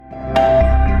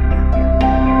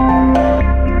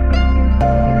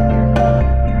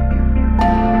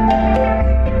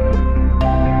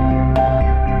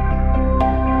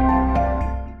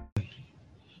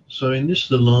So in this,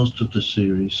 the last of the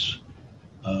series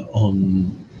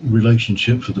on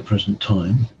relationship for the present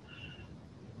time,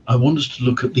 I want us to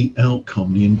look at the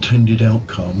outcome, the intended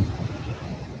outcome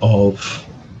of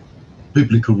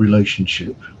biblical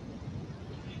relationship.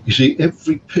 You see,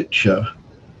 every picture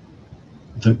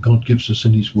that God gives us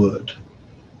in His Word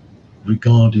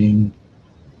regarding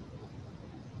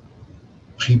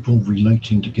people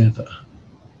relating together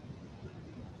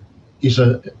is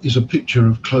a picture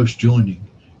of close joining.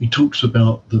 He talks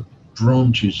about the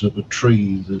branches of a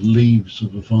tree, the leaves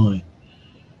of a vine.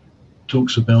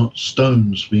 Talks about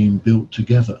stones being built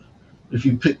together. If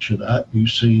you picture that, you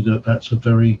see that that's a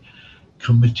very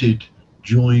committed,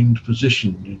 joined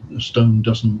position. A stone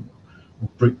doesn't, or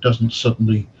brick doesn't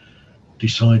suddenly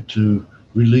decide to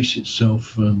release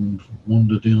itself and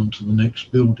wander down to the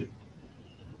next building.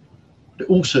 It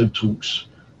also talks,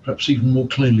 perhaps even more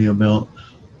clearly, about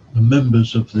the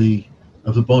members of the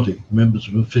body, members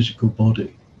of a physical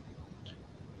body.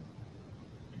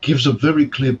 It gives a very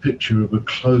clear picture of a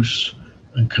close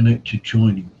and connected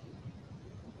joining.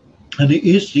 And it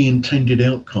is the intended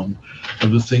outcome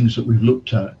of the things that we've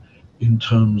looked at in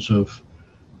terms of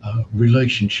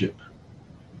relationship.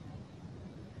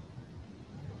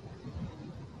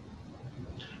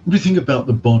 When we think about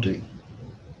the body,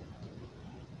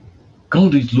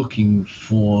 God is looking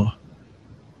for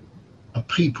a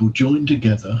people joined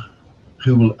together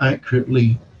who will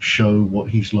accurately show what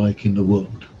He's like in the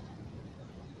world.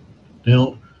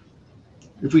 Now,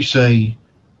 if we say,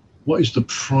 what is the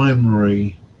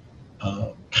primary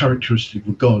characteristic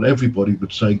of God? Everybody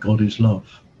would say God is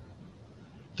love.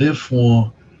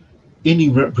 Therefore, any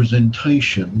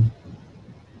representation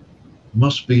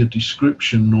must be a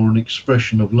description or an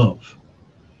expression of love.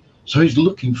 So He's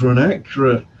looking for an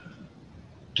accurate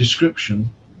description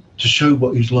to show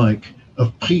what He's like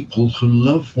of people who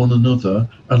love one another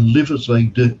and live as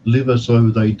though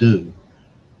they do,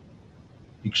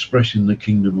 expressing the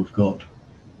kingdom of God.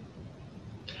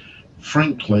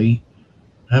 Frankly,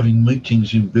 having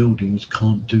meetings in buildings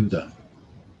can't do that.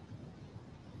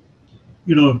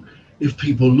 You know, if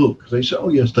people look, they say, oh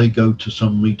yes, they go to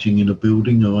some meeting in a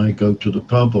building, or I go to the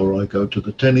pub, or I go to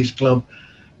the tennis club.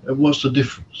 What's the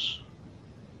difference?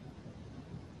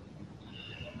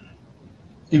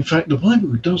 In fact, the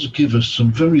Bible does give us some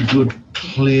very good,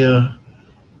 clear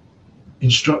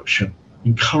instruction,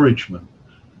 encouragement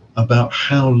about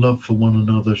how love for one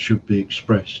another should be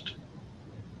expressed.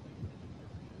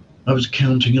 I was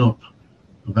counting up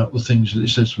about the things that it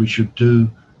says we should do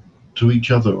to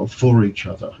each other or for each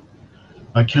other.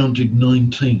 I counted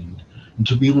 19, and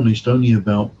to be honest, only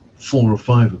about 4 or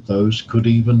 5 of those could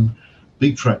even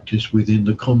be practiced within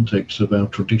the context of our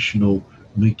traditional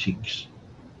meetings.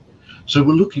 So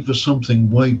we're looking for something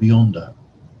way beyond that.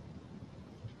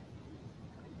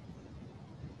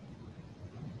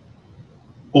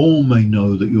 All may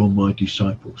know that you're my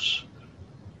disciples.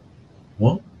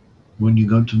 What? When you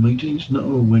go to meetings? No,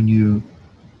 when you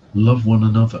love one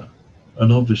another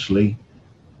and obviously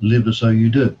live as though you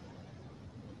do.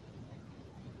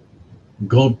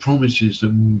 God promises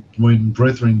that when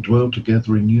brethren dwell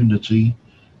together in unity,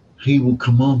 He will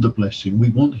command the blessing. We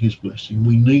want His blessing.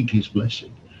 We need His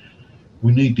blessing.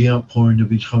 We need the outpouring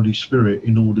of His Holy Spirit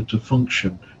in order to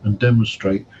function and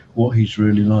demonstrate what He's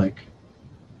really like.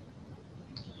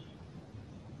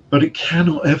 But it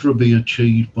cannot ever be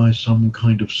achieved by some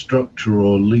kind of structure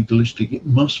or legalistic. It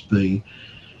must be,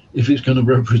 if it's going to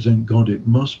represent God, it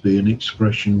must be an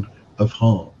expression of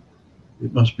heart.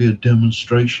 It must be a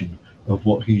demonstration of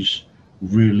what He's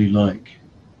really like.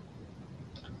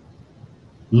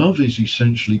 Love is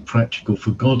essentially practical.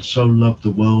 For God so loved the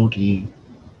world, He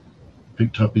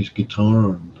picked up His guitar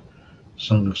and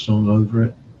sung a song over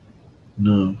it.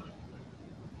 No.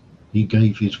 He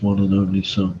gave His one and only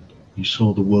Son. He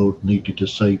saw the world needed a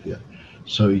saviour,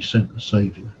 so He sent a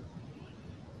saviour.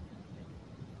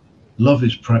 Love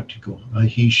is practical.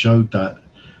 He showed that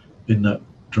in that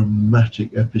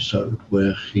dramatic episode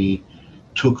where He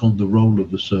took on the role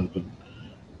of the servant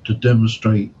to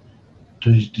demonstrate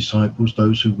to His disciples,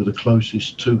 those who were the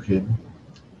closest to Him,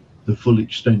 the full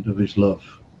extent of His love.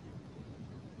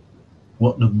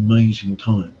 What an amazing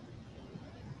time.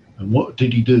 And what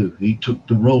did He do? He took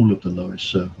the role of the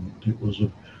lowest servant. It was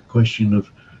a question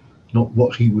of not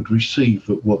what He would receive,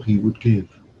 but what He would give.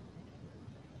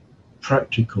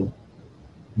 Practical,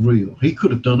 real. He could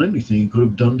have done anything. He could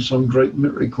have done some great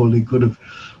miracle. He could have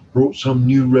brought some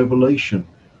new revelation.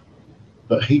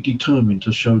 But He determined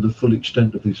to show the full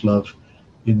extent of His love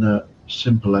in that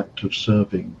simple act of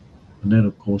serving. And then,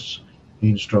 of course,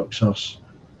 He instructs us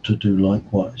to do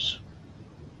likewise.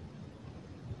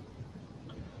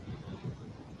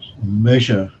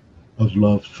 Measure of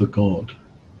love for God,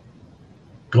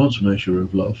 God's measure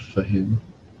of love for him,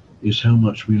 is how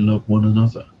much we love one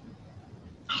another,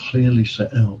 clearly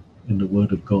set out in the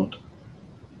Word of God.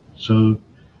 So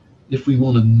if we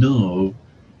want to know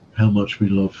how much we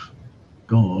love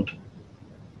God,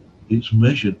 it's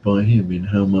measured by him in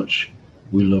how much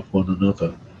we love one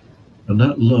another. And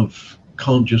that love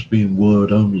can't just be in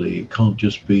word only. It can't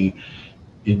just be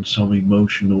in some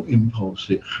emotional impulse.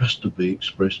 It has to be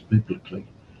expressed biblically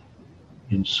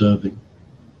in serving,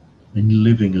 in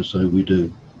living as though we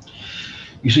do.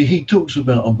 You see, he talks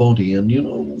about a body, and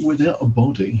without a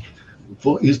body,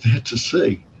 what is there to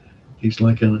see? He's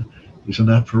an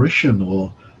apparition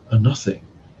or a nothing.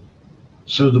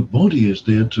 So the body is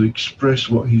there to express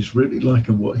what he's really like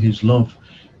and what his love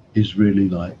is really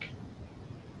like.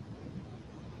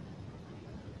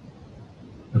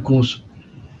 Of course,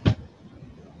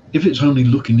 if it's only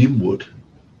looking inward,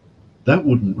 that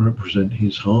wouldn't represent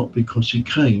his heart, because he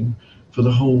came for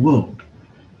the whole world.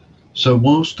 So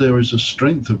whilst there is a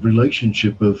strength of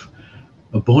relationship of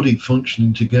a body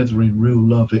functioning together in real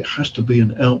love, it has to be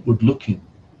an outward looking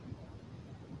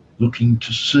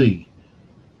to see,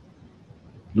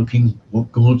 looking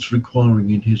what God's requiring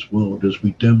in his world as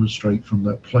we demonstrate from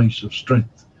that place of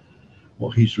strength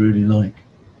what he's really like.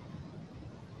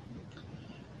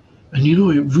 And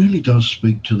it really does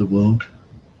speak to the world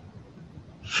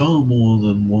far more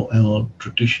than what our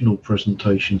traditional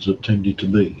presentations have tended to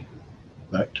be,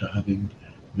 back to having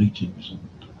meetings and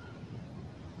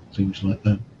things like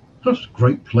that. That's a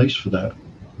great place for that.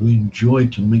 We enjoy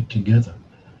to meet together.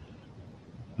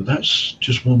 But that's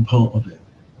just one part of it.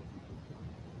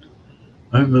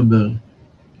 I remember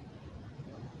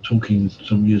talking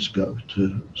some years ago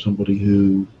to somebody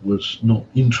who was not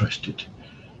interested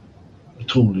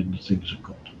at all in the things of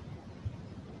God.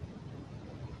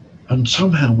 And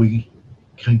somehow we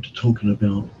came to talking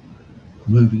about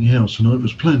moving house, and I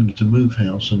was planning to move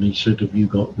house, and he said, "Have you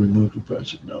got removal?" I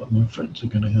said, "No, my friends are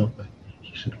going to help me."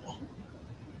 He said, "What?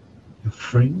 Your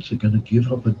friends are going to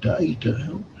give up a day to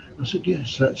help?" I said,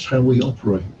 "Yes, that's how we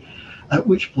operate." At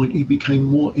which point he became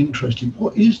more interested.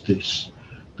 What is this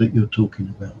that you're talking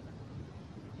about?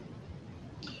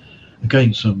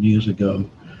 Again, some years ago,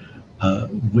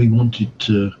 we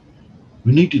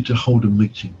needed to hold a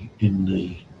meeting in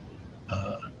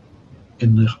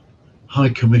the High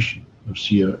Commission of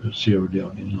Sierra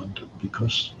Leone in London,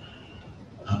 because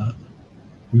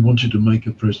we wanted to make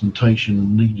a presentation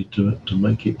and needed to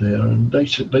make it there. And they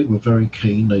said they were very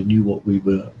keen. They knew what we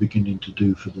were beginning to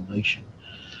do for the nation.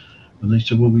 And they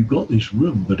said, "Well, we've got this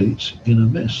room, but it's in a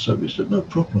mess." So we said, "No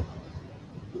problem.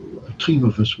 A team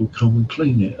of us will come and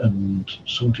clean it and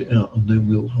sort it out, and then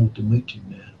we'll hold the meeting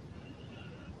there."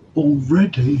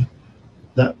 Already,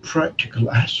 that practical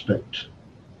aspect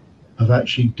of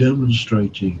actually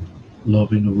demonstrating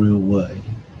love in a real way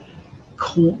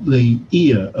caught the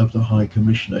ear of the High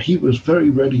Commissioner. He was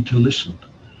very ready to listen.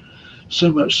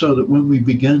 So much so that when we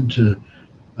began to,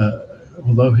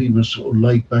 although he was sort of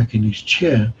laid back in his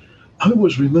chair, I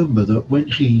always remember that when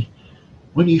he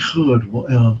heard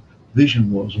what our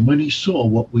vision was, and when he saw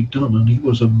what we'd done, and he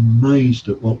was amazed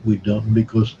at what we'd done,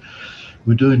 because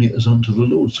we're doing it as unto the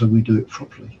Lord, so we do it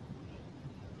properly.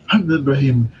 I remember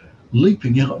him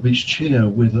leaping out of his chair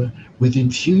with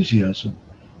enthusiasm,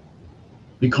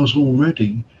 because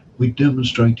already we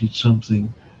demonstrated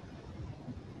something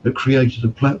that created a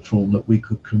platform that we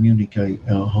could communicate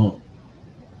our heart.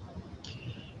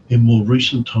 In more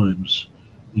recent times,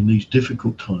 in these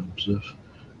difficult times of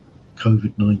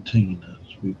COVID-19,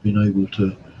 as we've been able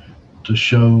to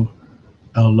show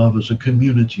our love as a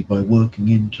community by working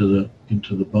into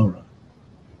the borough,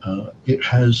 it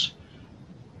has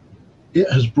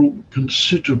brought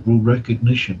considerable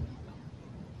recognition,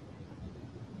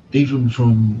 even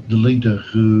from the leader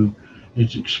who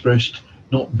is expressed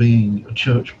not being a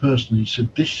church person. He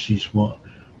said, "This is what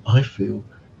I feel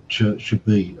church should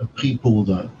be, a people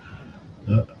that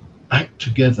act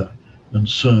together and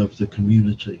serve the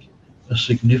community, a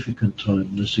significant time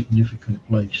and a significant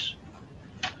place."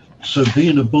 So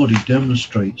being a body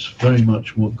demonstrates very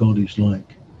much what God is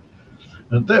like.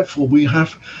 And therefore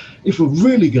if we're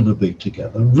really going to be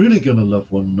together, really going to love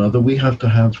one another, we have to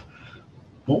have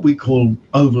what we call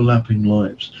overlapping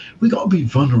lives. We got to be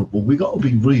vulnerable. We got to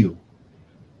be real.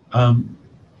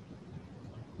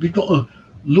 We've got to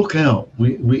look out.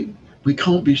 We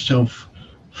can't be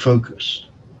self-focused.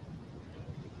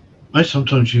 I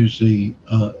sometimes use the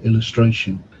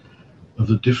illustration of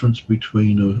the difference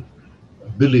between a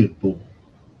billiard ball.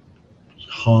 It's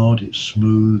hard, it's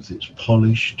smooth, it's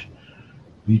polished.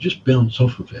 You just bounce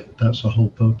off of it. That's the whole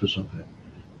purpose of it.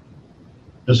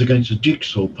 as against a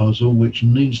jigsaw puzzle which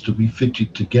needs to be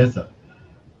fitted together.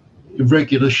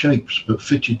 Irregular shapes, but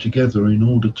fitted together in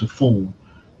order to form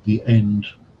the end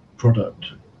product.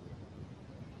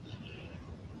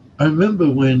 I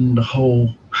remember when the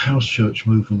whole house church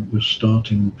movement was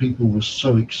starting, people were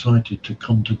so excited to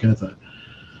come together.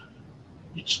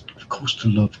 It's, of course, to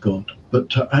love God, but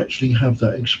to actually have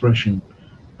that expression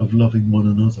of loving one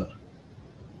another.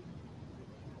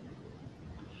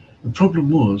 The problem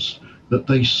was that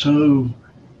they so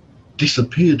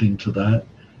disappeared into that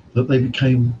they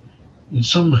became, in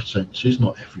some senses,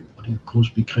 not everybody, of course,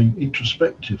 became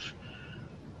introspective.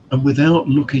 And without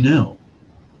looking out,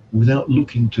 without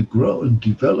looking to grow and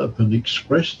develop and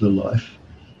express the life,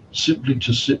 simply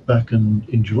to sit back and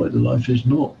enjoy the life is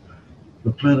not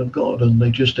the plan of God, and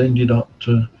they just ended up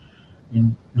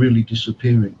in really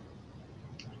disappearing.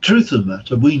 Truth of the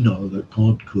matter, we know that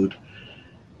God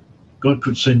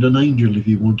could send an angel if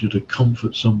he wanted to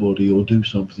comfort somebody or do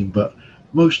something, but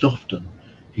most often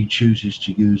he chooses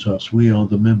to use us. We are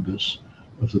the members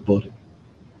of the body.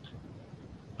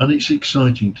 And it's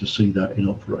exciting to see that in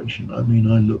operation. I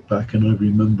mean, I look back and I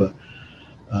remember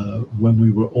when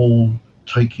we were all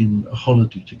taking a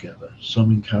holiday together,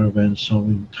 some in caravans, some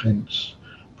in tents,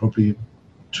 probably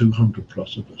 200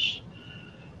 plus of us.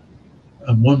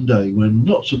 And one day when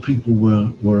lots of people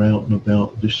were out and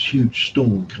about, this huge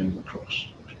storm came across.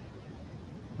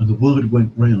 And the word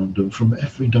went round, and from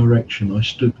every direction I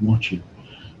stood watching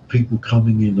people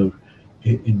coming in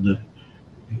the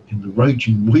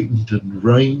raging wind and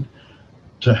rain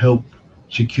to help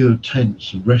secure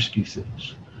tents and rescue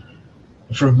things.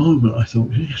 And for a moment I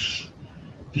thought, yes,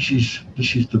 this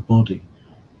is the body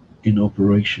in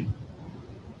operation.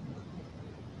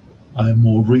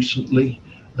 More recently,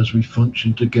 as we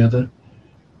function together,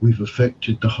 we've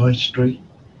affected the high street.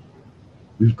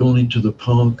 We've gone into the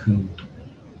park and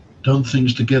done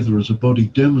things together as a body,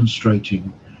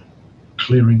 demonstrating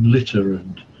clearing litter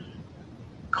and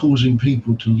causing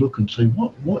people to look and say,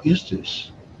 what is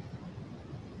this?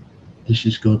 This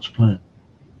is God's plan.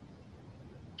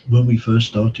 When we first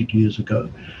started years ago,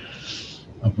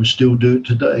 and we still do it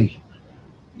today,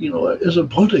 as a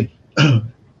body,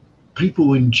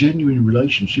 people in genuine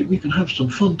relationship, we can have some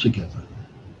fun together.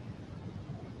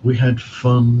 We had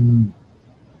fun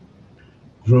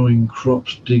growing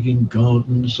crops, digging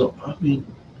gardens. I mean,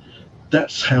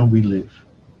 that's how we live.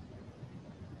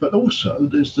 But also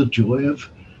there's the joy of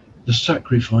the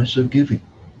sacrifice of giving.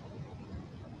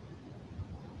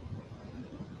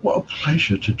 What a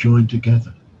pleasure to join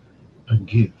together and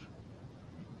give.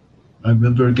 I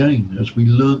remember again, as we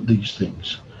learnt these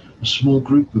things, a small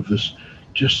group of us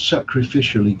just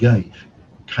sacrificially gave,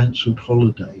 cancelled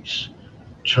holidays,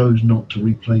 chose not to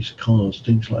replace cars,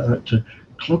 things like that, to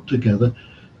club together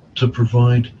to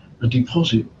provide a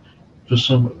deposit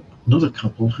for another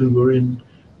couple who were in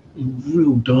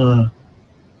real dire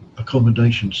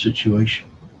accommodation situation.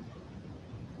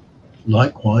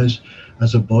 Likewise,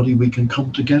 as a body, we can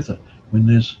come together when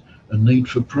there's a need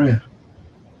for prayer.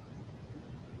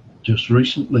 Just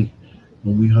recently,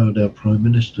 when we heard our Prime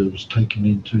Minister was taken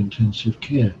into intensive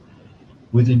care,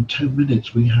 within 10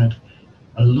 minutes we had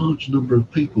a large number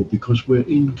of people, because we're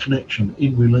in connection,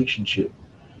 in relationship.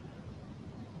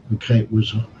 Okay, it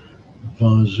was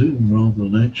via Zoom rather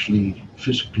than actually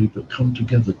physically, but come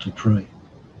together to pray.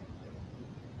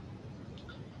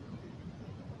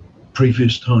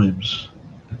 Previous times,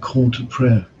 the call to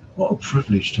prayer. What a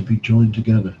privilege to be joined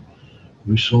together.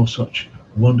 We saw such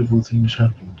wonderful things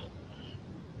happen.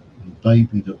 A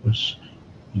baby that was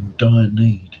in dire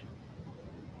need.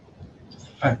 The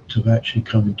fact of actually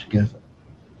coming together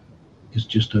is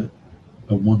just a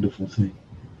wonderful thing.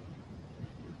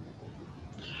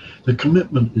 The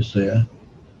commitment is there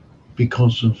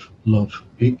because of love.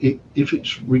 If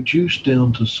it's reduced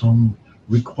down to some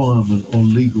requirement or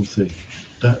legal thing,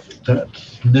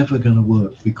 that's never going to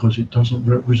work, because it doesn't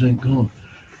represent God.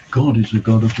 God is a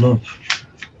God of love.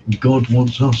 God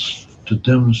wants us to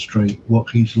demonstrate what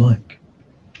He's like,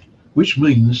 which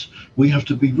means we have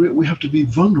to be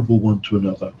vulnerable one to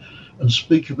another and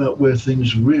speak about where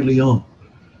things really are,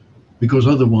 because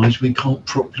otherwise we can't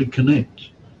properly connect.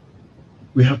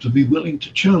 We have to be willing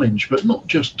to challenge, but not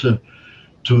just to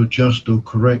adjust or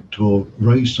correct or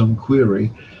raise some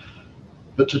query,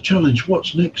 but to challenge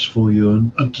what's next for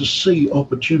you and to see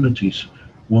opportunities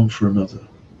one for another.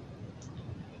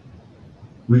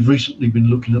 We've recently been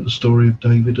looking at the story of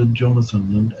David and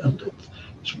Jonathan, and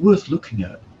it's worth looking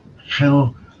at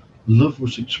how love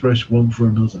was expressed one for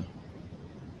another.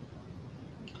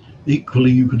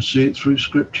 Equally, you can see it through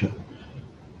Scripture.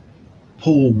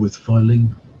 Paul with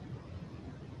Philemon.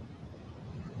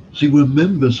 See, we're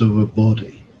members of a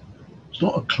body,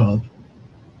 It's not a club,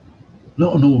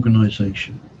 not an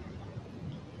organisation.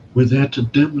 We're there to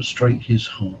demonstrate his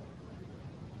heart.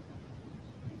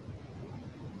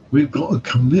 We've got a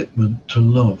commitment to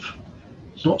love.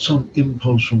 It's not some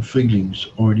impulse or feelings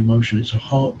or an emotion, it's a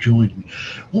heart joining.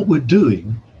 What we're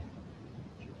doing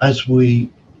as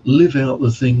we live out the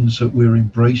things that we're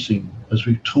embracing, as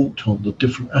we've talked on the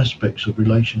different aspects of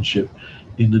relationship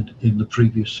in the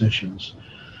previous sessions,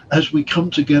 as we come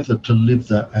together to live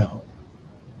that out,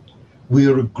 we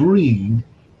are agreeing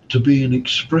to be an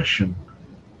expression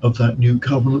of that new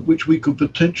covenant which we could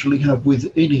potentially have with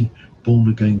any born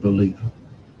again believer.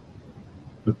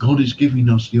 But God is giving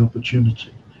us the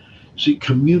opportunity. See,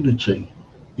 community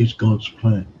is God's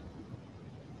plan.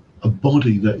 A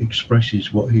body that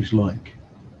expresses what he's like.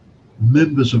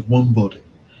 Members of one body.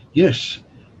 Yes,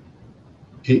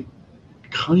 it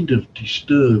kind of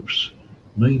disturbs,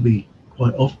 maybe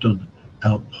quite often,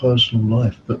 our personal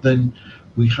life, but then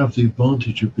we have the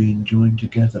advantage of being joined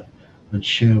together and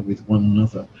share with one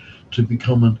another to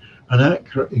become an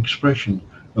accurate expression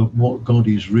of what God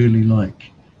is really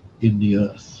like in the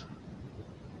earth.